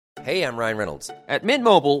Hey, I'm Ryan Reynolds. At Mint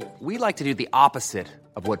Mobile, we like to do the opposite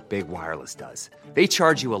of what Big Wireless does. They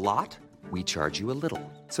charge you a lot, we charge you a little.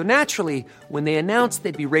 So naturally, when they announced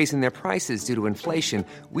they'd be raising their prices due to inflation,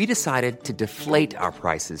 we decided to deflate our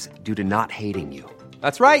prices due to not hating you.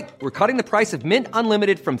 That's right. We're cutting the price of Mint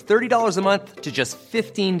Unlimited from $30 a month to just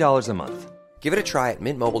 $15 a month. Give it a try at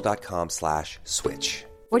mintmobile.com/switch.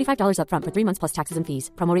 $45 up front for 3 months plus taxes and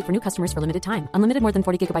fees. Promo rate for new customers for limited time. Unlimited more than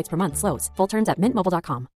 40 gigabytes per month. Slows full terms at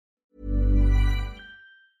mintmobile.com.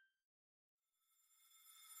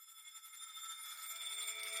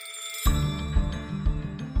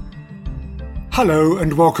 Hello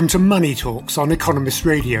and welcome to Money Talks on Economist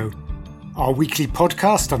Radio, our weekly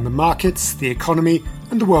podcast on the markets, the economy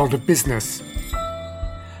and the world of business.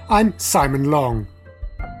 I'm Simon Long,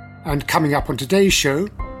 and coming up on today's show,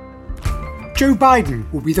 Joe Biden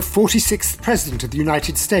will be the 46th President of the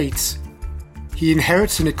United States. He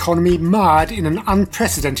inherits an economy marred in an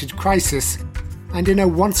unprecedented crisis and in a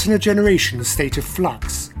once-in-a-generation state of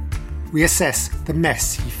flux. We assess the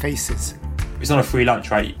mess he faces. It's not a free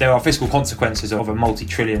lunch, right? There are fiscal consequences of a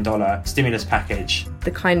multi-trillion-dollar stimulus package.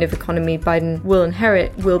 The kind of economy Biden will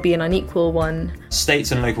inherit will be an unequal one.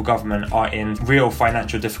 States and local government are in real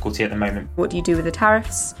financial difficulty at the moment. What do you do with the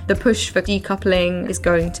tariffs? The push for decoupling is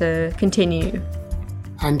going to continue.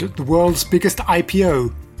 And the world's biggest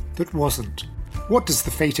IPO that wasn't. What does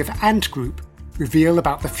the fate of Ant Group reveal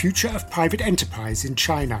about the future of private enterprise in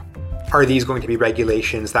China? Are these going to be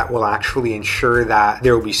regulations that will actually ensure that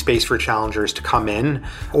there will be space for challengers to come in?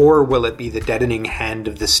 Or will it be the deadening hand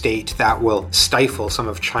of the state that will stifle some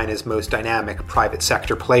of China's most dynamic private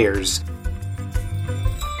sector players?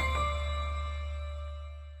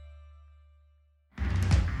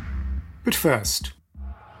 But first,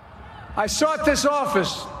 I sought this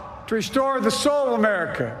office to restore the soul of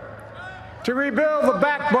America, to rebuild the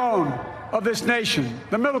backbone of this nation,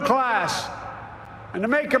 the middle class, and to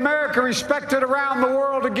make America respected around the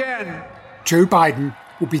world again. Joe Biden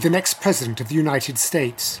will be the next president of the United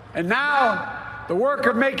States. And now, the work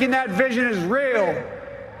of making that vision is real.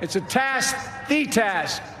 It's a task, the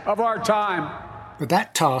task of our time. But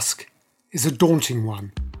that task is a daunting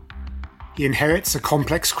one. He inherits a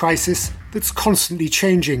complex crisis that's constantly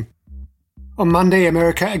changing. On Monday,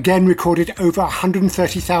 America again recorded over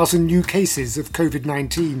 130,000 new cases of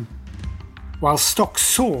COVID-19, while stocks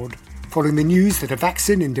soared following the news that a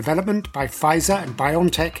vaccine in development by Pfizer and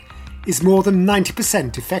BioNTech is more than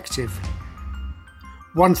 90% effective.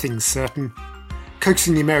 One thing's certain,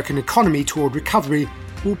 coaxing the American economy toward recovery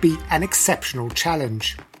will be an exceptional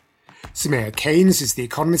challenge. Soumaya Keynes is the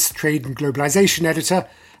Economist's Trade and Globalization editor,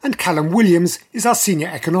 and Callum Williams is our senior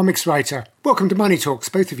economics writer. Welcome to Money Talks,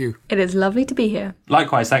 both of you. It is lovely to be here.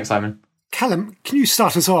 Likewise, thanks, Simon. Callum, can you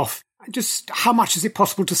start us off? Just how much is it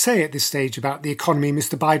possible to say at this stage about the economy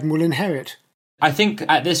Mr. Biden will inherit? I think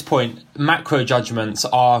at this point, macro judgments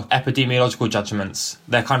are epidemiological judgments.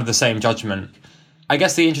 They're kind of the same judgment. I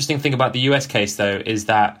guess the interesting thing about the US case, though, is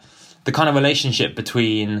that the kind of relationship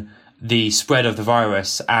between the spread of the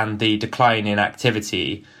virus and the decline in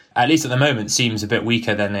activity, at least at the moment, seems a bit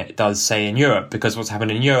weaker than it does, say, in Europe, because what's happened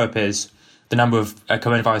in Europe is the number of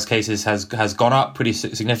coronavirus cases has gone up pretty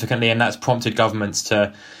significantly, and that's prompted governments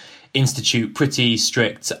to institute pretty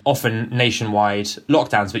strict, often nationwide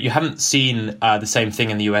lockdowns. But you haven't seen the same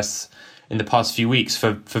thing in the US in the past few weeks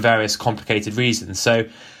for various complicated reasons. So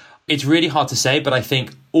it's really hard to say, but I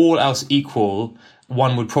think all else equal,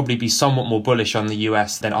 one would probably be somewhat more bullish on the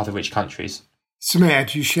US than other rich countries. Soumaya,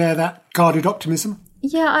 do you share that guarded optimism?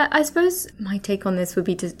 Yeah, I suppose my take on this would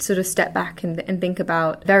be to sort of step back and think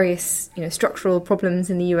about various, structural problems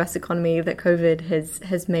in the US economy that COVID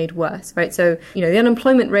has made worse, right? So, the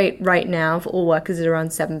unemployment rate right now for all workers is around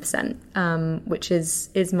 7%, which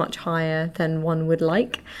is much higher than one would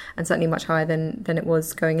like, and certainly much higher than it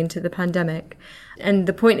was going into the pandemic. And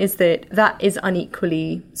the point is that is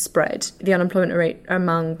unequally spread. The unemployment rate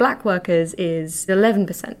among black workers is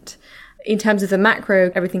 11%. In terms of the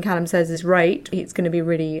macro, everything Callum says is right. It's going to be a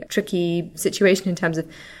really tricky situation in terms of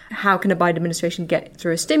how can a Biden administration get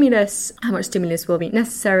through a stimulus, how much stimulus will be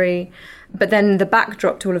necessary. But then the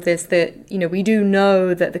backdrop to all of this, that, we do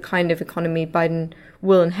know that the kind of economy Biden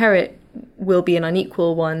will inherit will be an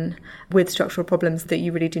unequal one with structural problems that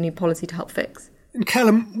you really do need policy to help fix. And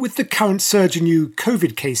Callum, with the current surge in new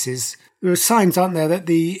COVID cases, there are signs, aren't there, that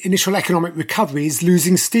the initial economic recovery is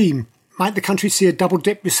losing steam. Might the country see a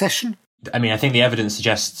double-dip recession? I mean, I think the evidence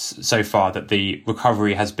suggests so far that the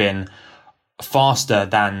recovery has been faster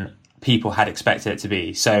than people had expected it to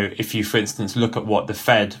be. So if you, for instance, look at what the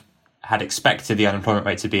Fed had expected the unemployment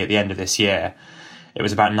rate to be at the end of this year, it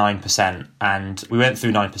was about 9%, and we went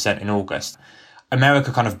through 9% in August.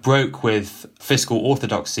 America kind of broke with fiscal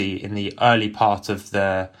orthodoxy in the early part of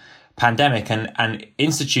the pandemic and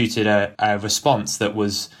instituted a response that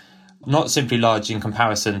was not simply large in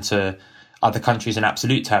comparison to other countries in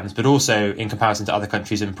absolute terms, but also in comparison to other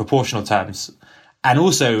countries in proportional terms, and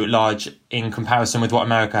also large in comparison with what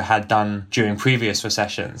America had done during previous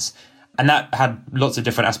recessions. And that had lots of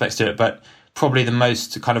different aspects to it, but probably the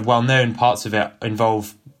most kind of well-known parts of it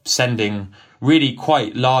involve sending really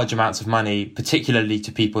quite large amounts of money, particularly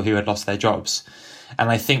to people who had lost their jobs. And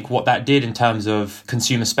I think what that did in terms of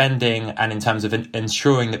consumer spending and in terms of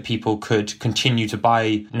ensuring that people could continue to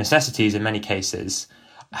buy necessities in many cases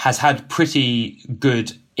has had pretty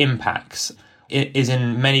good impacts. It is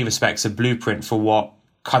in many respects a blueprint for what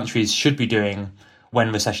countries should be doing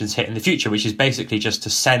when recessions hit in the future, which is basically just to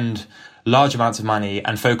send large amounts of money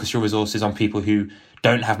and focus your resources on people who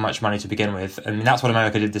don't have much money to begin with. And that's what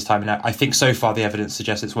America did this time. And I think so far the evidence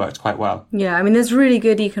suggests it's worked quite well. Yeah, I mean, there's really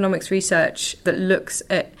good economics research that looks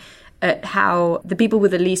at how the people with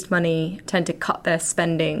the least money tend to cut their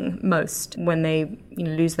spending most when they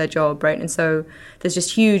lose their job, right? And so there's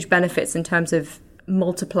just huge benefits in terms of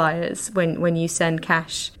multipliers when you send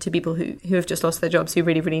cash to people who have just lost their jobs, who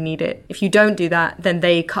really, really need it. If you don't do that, then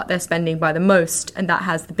they cut their spending by the most, and that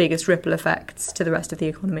has the biggest ripple effects to the rest of the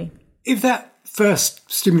economy. If that first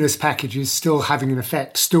stimulus package is still having an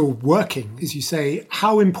effect, still working, as you say,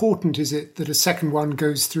 how important is it that a second one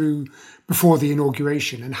goes through before the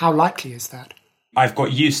inauguration, and how likely is that? I've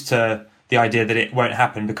got used to the idea that it won't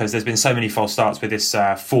happen because there's been so many false starts with this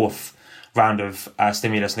fourth round of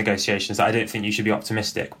stimulus negotiations that I don't think you should be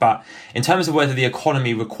optimistic. But in terms of whether the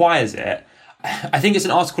economy requires it, I think it's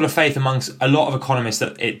an article of faith amongst a lot of economists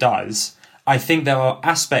that it does. I think there are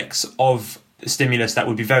aspects of stimulus that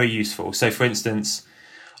would be very useful. So, for instance,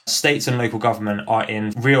 states and local government are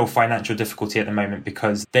in real financial difficulty at the moment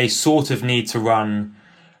because they sort of need to run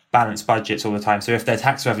balanced budgets all the time. So if their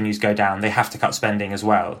tax revenues go down, they have to cut spending as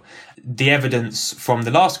well. The evidence from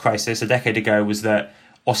the last crisis a decade ago was that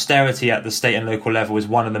austerity at the state and local level is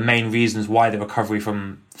one of the main reasons why the recovery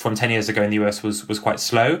from 10 years ago in the US was quite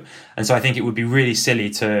slow. And so I think it would be really silly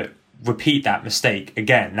to repeat that mistake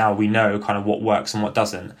again. Now we know kind of what works and what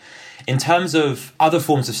doesn't. In terms of other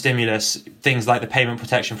forms of stimulus, things like the payment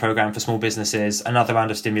protection program for small businesses, another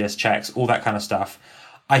round of stimulus checks, all that kind of stuff,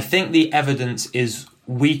 I think the evidence is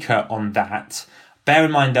weaker on that. Bear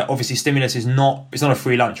in mind that obviously stimulus it's not a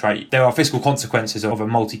free lunch, right? There are fiscal consequences of a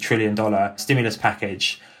multi-trillion-dollar stimulus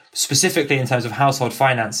package. Specifically in terms of household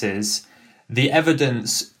finances, the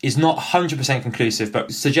evidence is not 100% conclusive,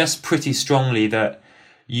 but suggests pretty strongly that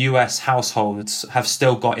US households have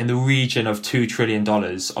still got in the region of $2 trillion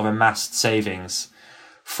of amassed savings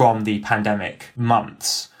from the pandemic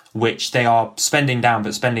months, which they are spending down,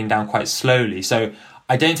 but spending down quite slowly. So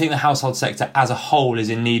I don't think the household sector as a whole is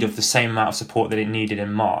in need of the same amount of support that it needed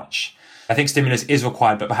in March. I think stimulus is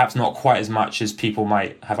required, but perhaps not quite as much as people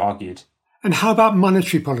might have argued. And how about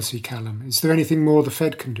monetary policy, Callum? Is there anything more the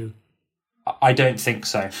Fed can do? I don't think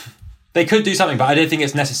so. They could do something, but I don't think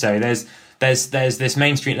it's necessary. There's this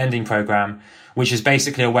Main Street lending program, which is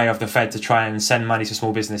basically a way of the Fed to try and send money to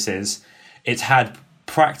small businesses. It's had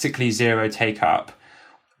practically zero take-up.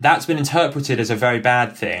 That's been interpreted as a very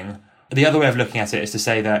bad thing. The other way of looking at it is to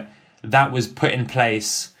say that was put in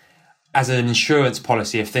place as an insurance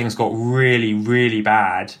policy if things got really, really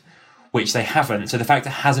bad, which they haven't. So the fact it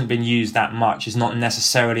hasn't been used that much is not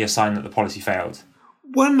necessarily a sign that the policy failed.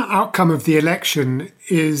 One outcome of the election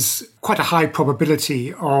is quite a high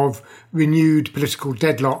probability of renewed political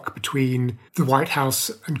deadlock between the White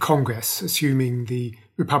House and Congress, assuming the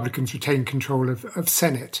Republicans retain control of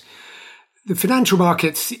Senate. The financial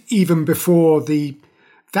markets, even before the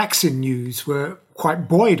vaccine news, were quite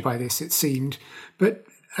buoyed by this, it seemed. But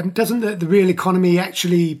doesn't the real economy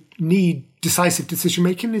actually need decisive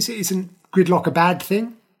decision-making? Isn't gridlock a bad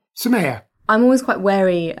thing? Sumaya? I'm always quite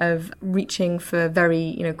wary of reaching for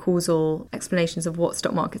very, causal explanations of what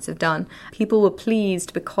stock markets have done. People were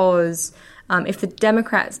pleased because if the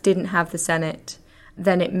Democrats didn't have the Senate,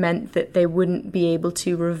 then it meant that they wouldn't be able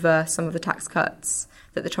to reverse some of the tax cuts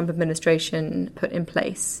that the Trump administration put in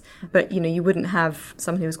place. But, you wouldn't have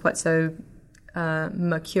someone who was quite so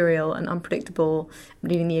mercurial and unpredictable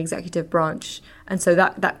leading the executive branch. And so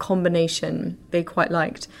that combination they quite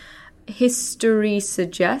liked. History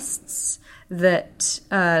suggests that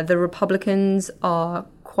the Republicans are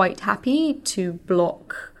quite happy to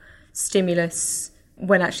block stimulus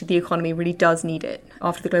when actually the economy really does need it.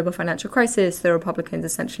 After the global financial crisis, the Republicans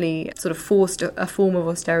essentially sort of forced a form of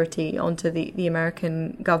austerity onto the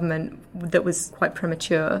American government that was quite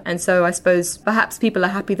premature. And so I suppose perhaps people are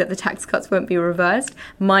happy that the tax cuts won't be reversed.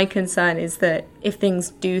 My concern is that if things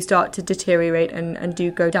do start to deteriorate and do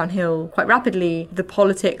go downhill quite rapidly, the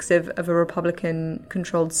politics of a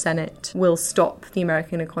Republican-controlled Senate will stop the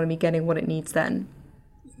American economy getting what it needs then.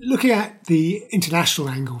 Looking at the international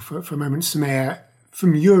angle for a moment, Soumaya,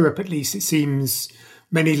 from Europe at least, it seems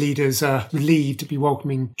many leaders are relieved to be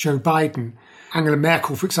welcoming Joe Biden. Angela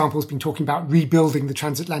Merkel, for example, has been talking about rebuilding the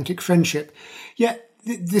transatlantic friendship. Yet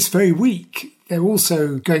this very week, they're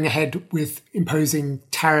also going ahead with imposing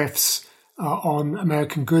tariffs on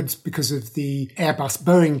American goods because of the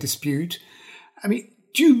Airbus-Boeing dispute. I mean,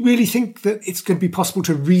 do you really think that it's going to be possible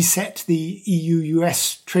to reset the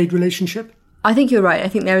EU-US trade relationship? I think you're right. I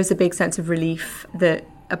think there is a big sense of relief that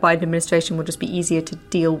a Biden administration will just be easier to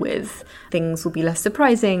deal with. Things will be less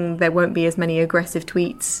surprising. There won't be as many aggressive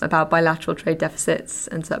tweets about bilateral trade deficits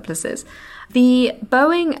and surpluses. The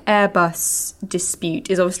Boeing-Airbus dispute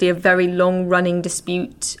is obviously a very long-running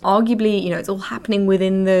dispute. Arguably, it's all happening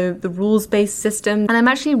within the rules-based system. And I'm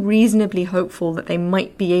actually reasonably hopeful that they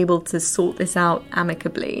might be able to sort this out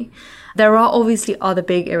amicably. There are obviously other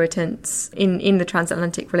big irritants in the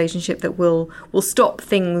transatlantic relationship that will stop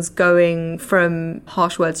things going from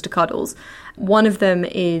harsh words to cuddles. One of them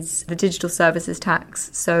is the digital services tax.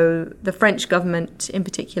 So the French government in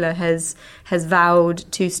particular has vowed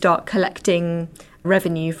to start collecting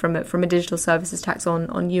revenue from a digital services tax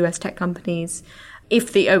on US tech companies.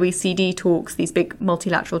 If the OECD talks, these big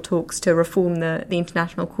multilateral talks to reform the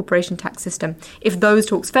international corporation tax system, if those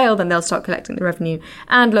talks fail, then they'll start collecting the revenue.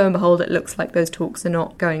 And lo and behold, it looks like those talks are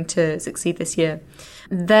not going to succeed this year.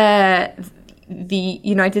 The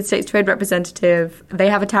United States Trade Representative, they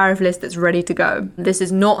have a tariff list that's ready to go. This is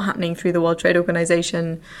not happening through the World Trade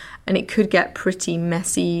Organization, and it could get pretty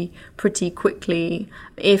messy pretty quickly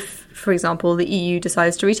if, for example, the EU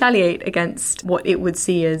decides to retaliate against what it would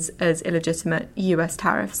see as illegitimate US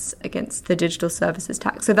tariffs against the digital services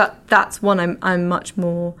tax. So that's one I'm much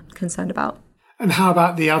more concerned about. And how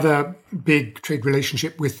about the other big trade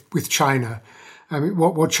relationship with China? I mean,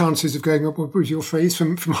 what chances of going up, what was your phrase,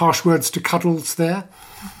 from harsh words to cuddles there?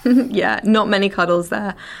 Yeah, not many cuddles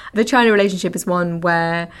there. The China relationship is one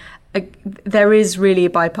where there is really a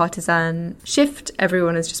bipartisan shift.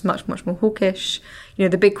 Everyone is just much, much more hawkish.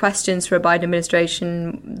 The big questions for a Biden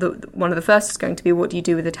administration, one of the first is going to be, what do you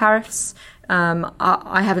do with the tariffs?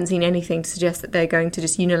 I haven't seen anything to suggest that they're going to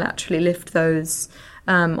just unilaterally lift those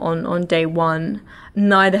on day one.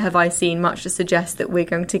 Neither have I seen much to suggest that we're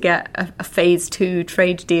going to get a phase 2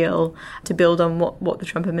 trade deal to build on what the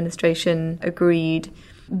Trump administration agreed.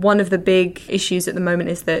 One of the big issues at the moment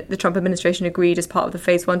is that the Trump administration agreed as part of the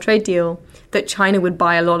phase 1 trade deal that China would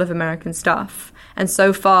buy a lot of American stuff. And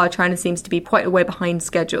so far, China seems to be quite a way behind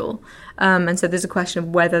schedule. And so there's a question of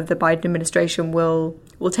whether the Biden administration will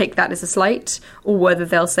take that as a slight, or whether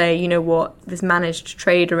they'll say, you know what, this managed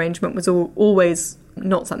trade arrangement was always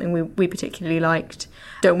not something we particularly liked.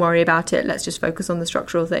 Don't worry about it. Let's just focus on the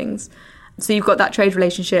structural things. So you've got that trade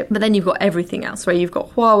relationship, but then you've got everything else, right? You've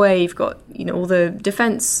got Huawei, you've got, all the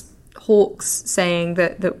defense hawks saying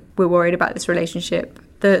that we're worried about this relationship.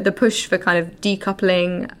 The push for kind of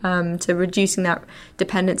decoupling to reducing that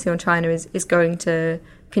dependency on China is going to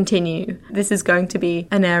continue. This is going to be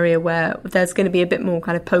an area where there's going to be a bit more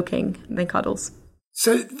kind of poking than cuddles.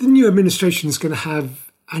 So the new administration is going to have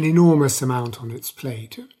an enormous amount on its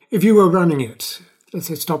plate. If you were running it,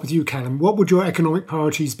 let's start with you, Callum, what would your economic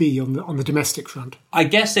priorities be on the domestic front? I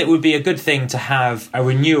guess it would be a good thing to have a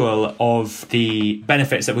renewal of the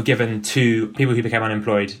benefits that were given to people who became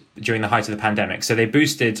unemployed during the height of the pandemic. So they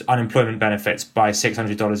boosted unemployment benefits by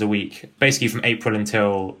 $600 a week, basically from April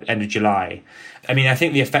until end of July. I mean, I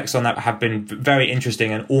think the effects on that have been very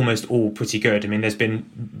interesting and almost all pretty good. I mean, there's been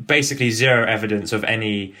basically zero evidence of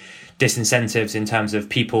any disincentives in terms of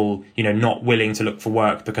people, not willing to look for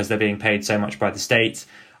work because they're being paid so much by the state.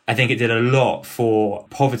 I think it did a lot for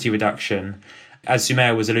poverty reduction. As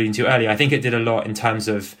Soumaya was alluding to earlier, I think it did a lot in terms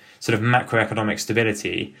of sort of macroeconomic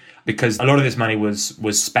stability, because a lot of this money was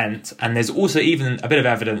spent. And there's also even a bit of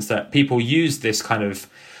evidence that people use this kind of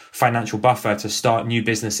financial buffer to start new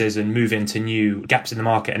businesses and move into new gaps in the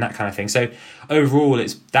market and that kind of thing. So overall,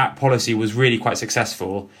 that policy was really quite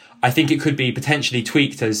successful. I think it could be potentially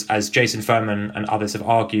tweaked, as Jason Furman and others have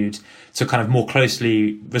argued, to kind of more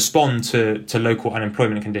closely respond to local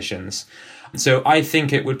unemployment conditions. So I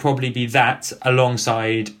think it would probably be that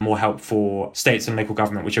alongside more help for states and local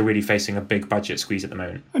government, which are really facing a big budget squeeze at the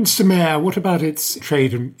moment. And Sumair, what about its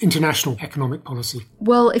trade and international economic policy?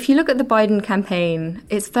 Well, if you look at the Biden campaign,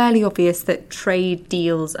 it's fairly obvious that trade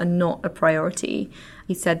deals are not a priority.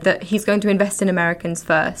 He said that he's going to invest in Americans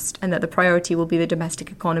first and that the priority will be the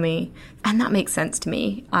domestic economy. And that makes sense to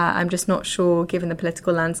me. I'm just not sure, given the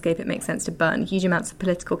political landscape, it makes sense to burn huge amounts of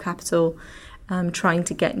political capital trying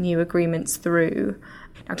to get new agreements through.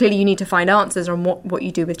 Now, clearly you need to find answers on what you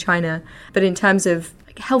do with China. But in terms of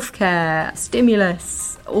healthcare,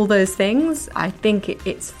 stimulus, all those things, I think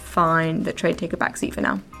it's fine that trade take a backseat for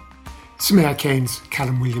now. Sumair Keynes,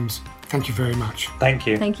 Callum Williams, thank you very much. Thank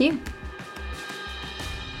you. Thank you.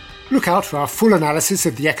 Look out for our full analysis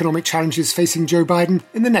of the economic challenges facing Joe Biden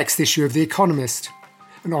in the next issue of The Economist.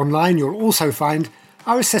 And online you'll also find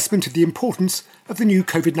our assessment of the importance of the new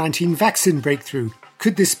COVID-19 vaccine breakthrough.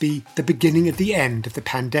 Could this be the beginning of the end of the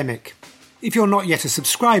pandemic? If you're not yet a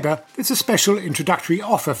subscriber, there's a special introductory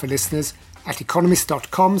offer for listeners at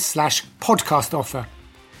economist.com/podcast offer.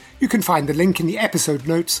 You can find the link in the episode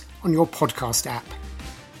notes on your podcast app.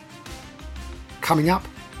 Coming up,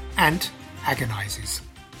 Ant agonises.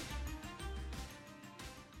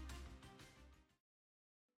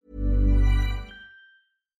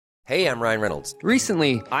 Hey, I'm Ryan Reynolds.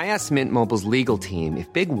 Recently, I asked Mint Mobile's legal team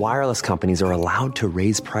if big wireless companies are allowed to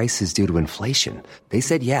raise prices due to inflation. They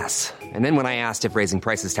said yes. And then when I asked if raising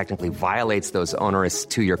prices technically violates those onerous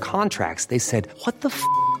 2-year contracts, they said, "What the f***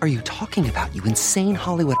 are you talking about, you insane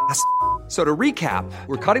Hollywood ass?" So to recap,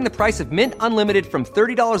 we're cutting the price of Mint Unlimited from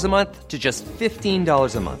 $30 a month to just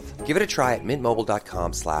 $15 a month. Give it a try at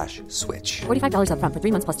mintmobile.com/switch. $45 up front for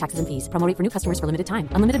 3 months plus taxes and fees. Promo rate for new customers for limited time.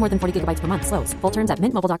 Unlimited more than 40 gigabytes per month. Slows full terms at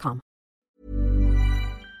mintmobile.com.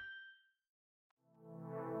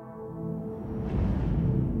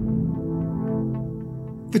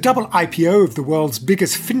 The double IPO of the world's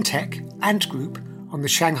biggest fintech, Ant Group, on the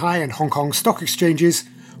Shanghai and Hong Kong stock exchanges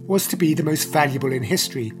was to be the most valuable in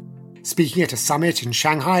history. Speaking at a summit in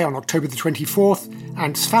Shanghai on October the 24th,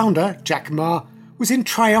 Ant's founder, Jack Ma, was in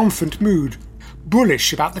triumphant mood,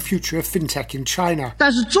 bullish about the future of fintech in China.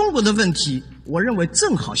 但是中国的问题，我认为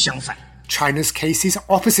正好相反。 China's case is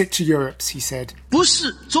opposite to Europe's, he said.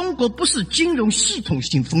 中国不是金融系统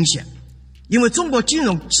性风险，因为中国金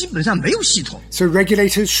融基本上没有系统。 So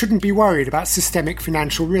regulators shouldn't be worried about systemic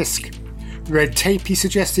financial risk. Red tape, he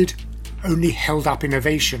suggested, only held up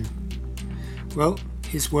innovation. Well,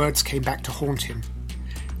 his words came back to haunt him.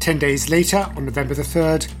 10 days later, on November the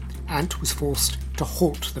 3rd, Ant was forced to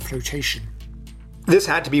halt the flotation. This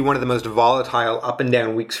had to be one of the most volatile up and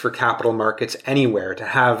down weeks for capital markets anywhere, to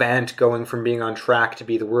have Ant going from being on track to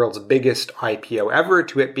be the world's biggest IPO ever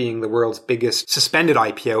to it being the world's biggest suspended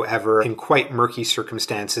IPO ever in quite murky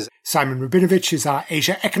circumstances. Simon Rabinovich is our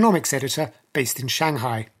Asia economics editor based in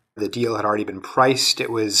Shanghai. The deal had already been priced.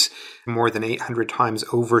 It was more than 800 times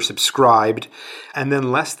oversubscribed. And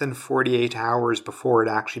then less than 48 hours before it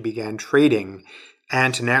actually began trading,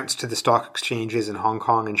 Ant announced to the stock exchanges in Hong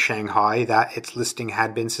Kong and Shanghai that its listing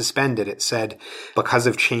had been suspended. It said because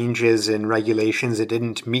of changes in regulations, it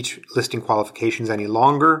didn't meet listing qualifications any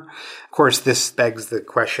longer. Of course, this begs the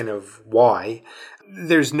question of why.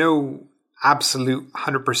 There's no absolute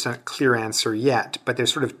 100% clear answer yet, but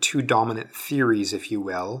there's sort of two dominant theories, if you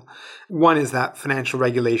will. One is that financial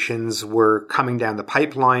regulations were coming down the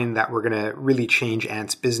pipeline that were going to really change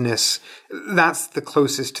Ant's business. That's the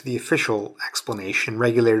closest to the official explanation.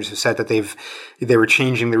 Regulators have said that they were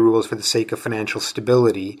changing the rules for the sake of financial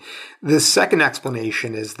stability. The second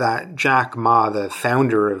explanation is that Jack Ma, the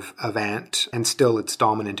founder of Ant, and still its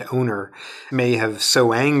dominant owner, may have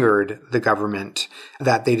so angered the government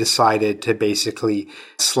that they decided to basically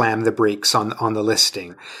slam the brakes on the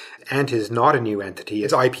listing. Ant is not a new entity.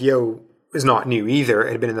 Its IPO is not new either.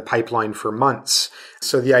 It had been in the pipeline for months.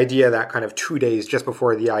 So the idea that kind of 2 days just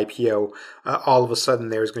before the IPO, all of a sudden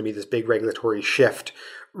there's going to be this big regulatory shift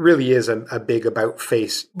really is a big about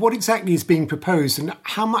face. What exactly is being proposed, and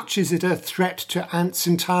how much is it a threat to Ant's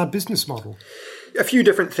entire business model? A few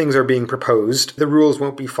different things are being proposed. The rules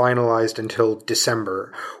won't be finalized until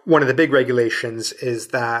December. One of the big regulations is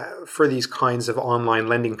that for these kinds of online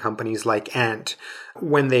lending companies like Ant,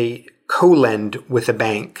 when they co-lend with a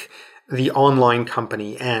bank, the online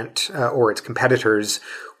company Ant or its competitors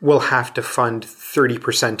will have to fund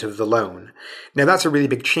 30% of the loan. Now that's a really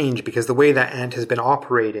big change because the way that Ant has been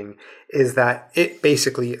operating is that it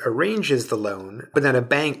basically arranges the loan, but then a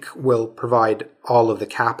bank will provide all of the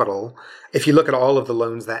capital. If you look at all of the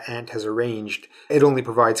loans that Ant has arranged, it only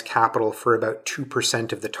provides capital for about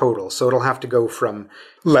 2% of the total. So it'll have to go from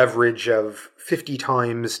leverage of 50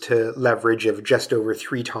 times to leverage of just over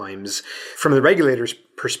 3 times. From the regulator's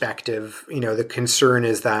perspective, the concern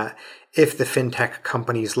is that if the fintech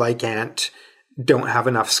companies like Ant don't have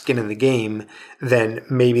enough skin in the game, then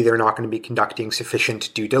maybe they're not going to be conducting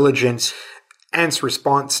sufficient due diligence. Ant's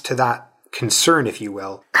response to that concern, if you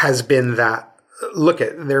will, has been that, look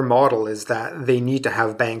at their model is that they need to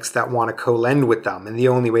have banks that want to co-lend with them. And the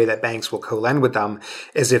only way that banks will co-lend with them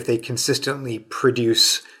is if they consistently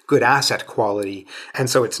produce good asset quality. And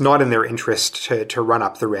so it's not in their interest to run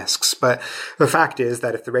up the risks. But the fact is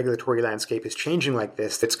that if the regulatory landscape is changing like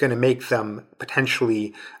this, it's going to make them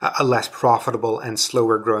potentially a less profitable and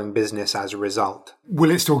slower growing business as a result.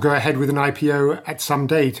 Will it still go ahead with an IPO at some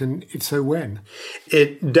date? And if so, when?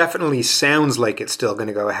 It definitely sounds like it's still going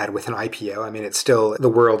to go ahead with an IPO. I mean, it's still the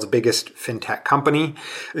world's biggest fintech company.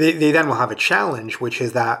 They then will have a challenge, which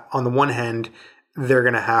is that on the one hand, they're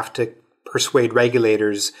going to have to persuade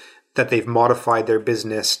regulators that they've modified their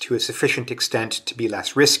business to a sufficient extent to be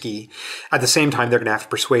less risky. At the same time, they're going to have to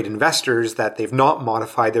persuade investors that they've not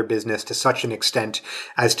modified their business to such an extent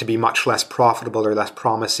as to be much less profitable or less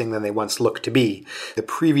promising than they once looked to be. The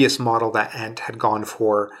previous model that Ant had gone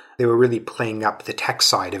for, they were really playing up the tech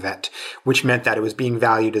side of it, which meant that it was being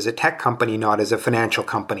valued as a tech company, not as a financial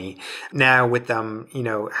company. Now with them,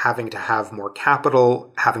 having to have more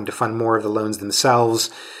capital, having to fund more of the loans themselves,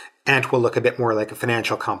 Ant will look a bit more like a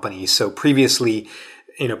financial company. So previously,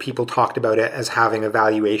 people talked about it as having a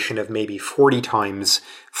valuation of maybe 40 times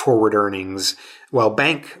forward earnings, while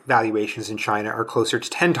bank valuations in China are closer to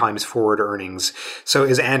 10 times forward earnings. So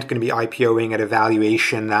is Ant going to be IPOing at a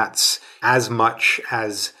valuation that's as much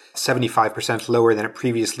as 75% lower than it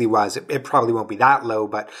previously was? It probably won't be that low,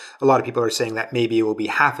 but a lot of people are saying that maybe it will be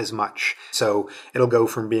half as much. So it'll go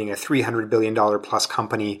from being a $300 billion plus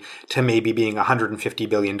company to maybe being a $150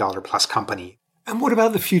 billion plus company. And what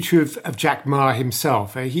about the future of Jack Ma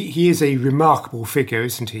himself? He is a remarkable figure,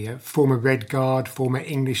 isn't he? A former Red Guard, former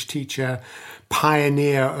English teacher,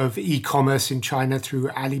 pioneer of e-commerce in China through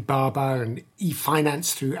Alibaba and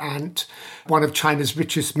e-finance through Ant, one of China's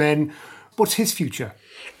richest men. What's his future?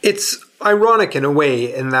 It's ironic in a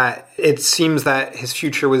way in that it seems that his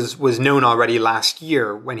future was known already last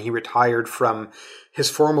year when he retired from his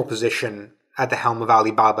formal position at the helm of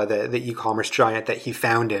Alibaba, the e-commerce giant that he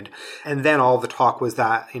founded. And then all the talk was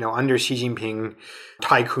that, under Xi Jinping,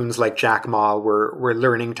 tycoons like Jack Ma were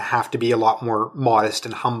learning to have to be a lot more modest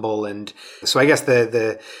and humble. And so I guess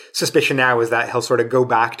the suspicion now is that he'll sort of go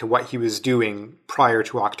back to what he was doing prior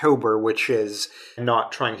to October, which is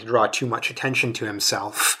not trying to draw too much attention to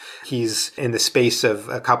himself. He's, in the space of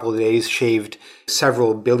a couple of days, shaved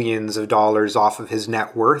several billions of dollars off of his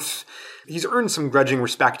net worth. He's earned some grudging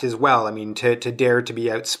respect as well. I mean, to dare to be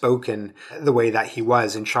outspoken the way that he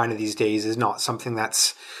was in China these days is not something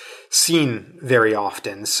that's seen very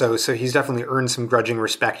often. So he's definitely earned some grudging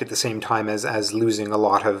respect at the same time as losing a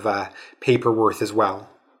lot of paper worth as well.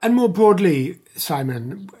 And more broadly,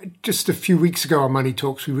 Simon, just a few weeks ago on Money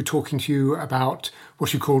Talks, we were talking to you about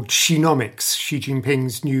what you called Xinomics, Xi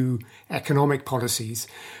Jinping's new economic policies,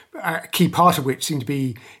 a key part of which seemed to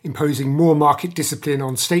be imposing more market discipline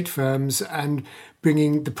on state firms and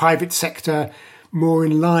bringing the private sector more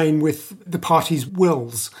in line with the party's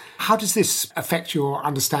wills. How does this affect your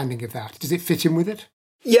understanding of that? Does it fit in with it?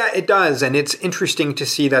 Yeah, it does. And it's interesting to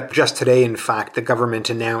see that just today, in fact, the government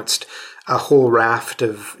announced a whole raft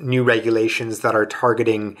of new regulations that are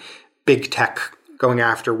targeting big tech, going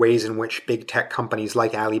after ways in which big tech companies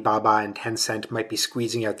like Alibaba and Tencent might be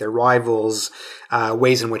squeezing out their rivals,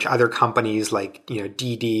 ways in which other companies like,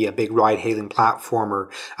 Didi, a big ride-hailing platform,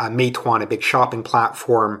 or Meituan, a big shopping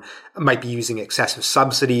platform, might be using excessive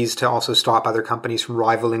subsidies to also stop other companies from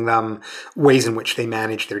rivaling them, ways in which they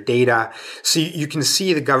manage their data. So you can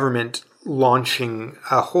see the government launching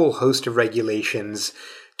a whole host of regulations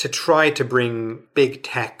to try to bring big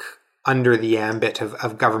tech under the ambit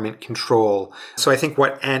of government control. So I think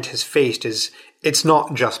what Ant has faced is, it's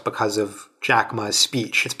not just because of Jack Ma's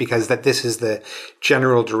speech. It's because that this is the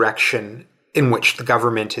general direction in which the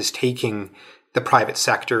government is taking the private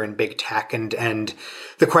sector and big tech. And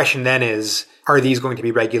the question then is, are these going to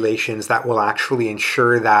be regulations that will actually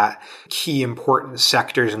ensure that key important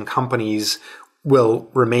sectors and companies will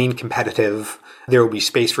remain competitive, there will be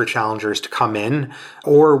space for challengers to come in,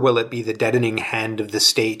 or will it be the deadening hand of the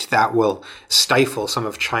state that will stifle some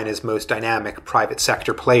of China's most dynamic private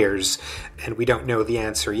sector players? And we don't know the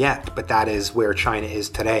answer yet, but that is where China is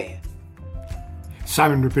today.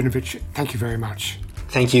 Simon Rabinovich, thank you very much.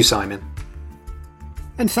 Thank you, Simon.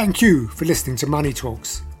 And thank you for listening to Money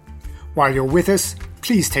Talks. While you're with us,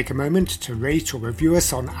 please take a moment to rate or review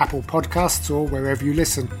us on Apple Podcasts or wherever you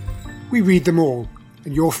listen. We read them all,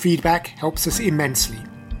 and your feedback helps us immensely.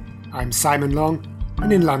 I'm Simon Long,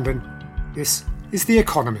 and in London, this is The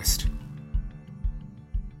Economist.